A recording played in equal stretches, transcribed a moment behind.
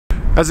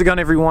How's it going,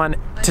 everyone?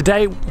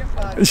 Today,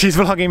 she's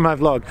vlogging my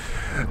vlog.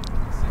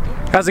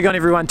 How's it going,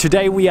 everyone?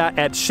 Today we are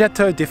at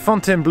Château de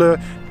Fontainebleau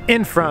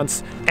in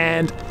France,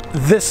 and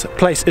this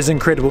place is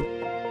incredible.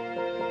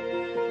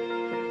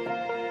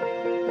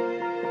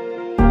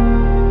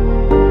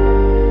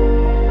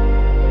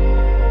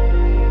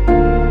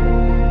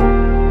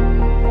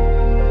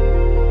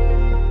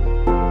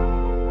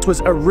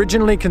 Was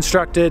originally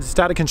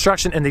started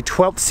construction in the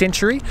 12th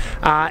century,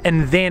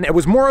 and then it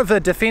was more of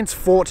a defense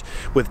fort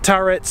with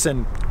turrets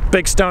and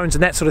big stones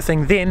and that sort of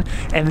thing then,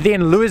 and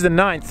then Louis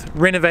IX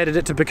renovated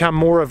it to become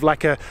more of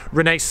like a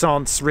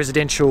Renaissance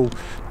residential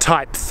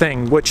type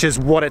thing, which is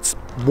what it's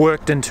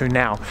worked into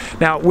now.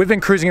 Now we've been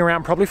cruising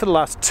around probably for the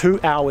last 2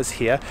 hours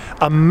here.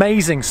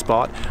 Amazing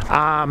spot.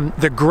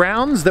 The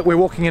grounds that we're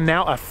walking in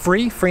now are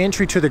free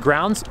entry to the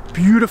grounds.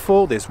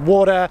 Beautiful, there's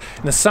water.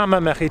 In the summer,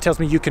 Marie tells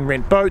me you can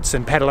rent boats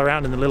and paddle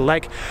around in the little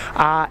lake,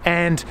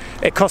 and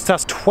it cost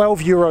us 12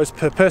 euros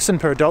per person,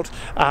 per adult,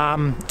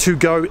 to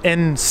go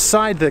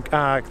inside the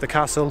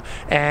castle.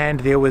 And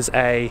there was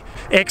a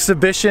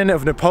exhibition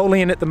of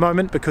Napoleon at the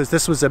moment, because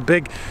this was a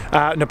big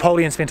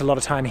Napoleon spent a lot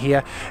of time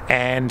here,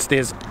 and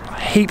there's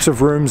heaps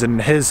of rooms in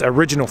his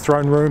original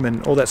throne room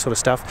and all that sort of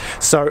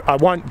stuff. So I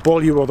won't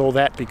bore you with all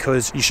that,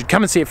 because you should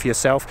come and see it for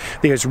yourself.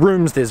 There's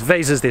rooms, there's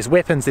vases, there's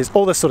weapons, there's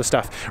all this sort of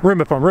stuff.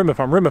 Room upon room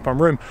upon room upon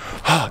room.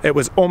 It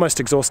was almost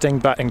exhausting,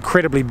 but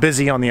incredibly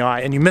busy on the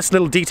eye, and you miss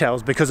little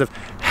details because of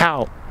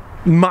how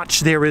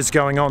much there is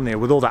going on there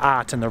with all the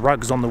art and the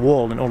rugs on the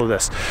wall and all of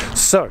this.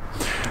 So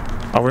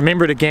I'll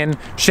remember it again,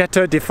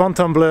 Château de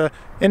Fontainebleau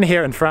in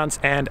here in France,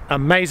 and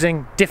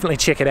amazing. Definitely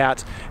check it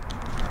out.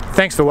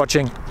 Thanks for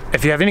watching.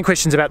 If you have any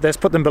questions about this,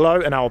 put them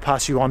below and I will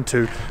pass you on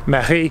to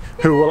Marie,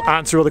 who will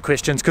answer all the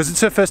questions, because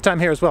it's her first time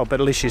here as well, but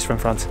at least she's from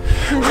France.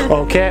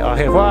 Okay, au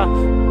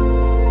revoir.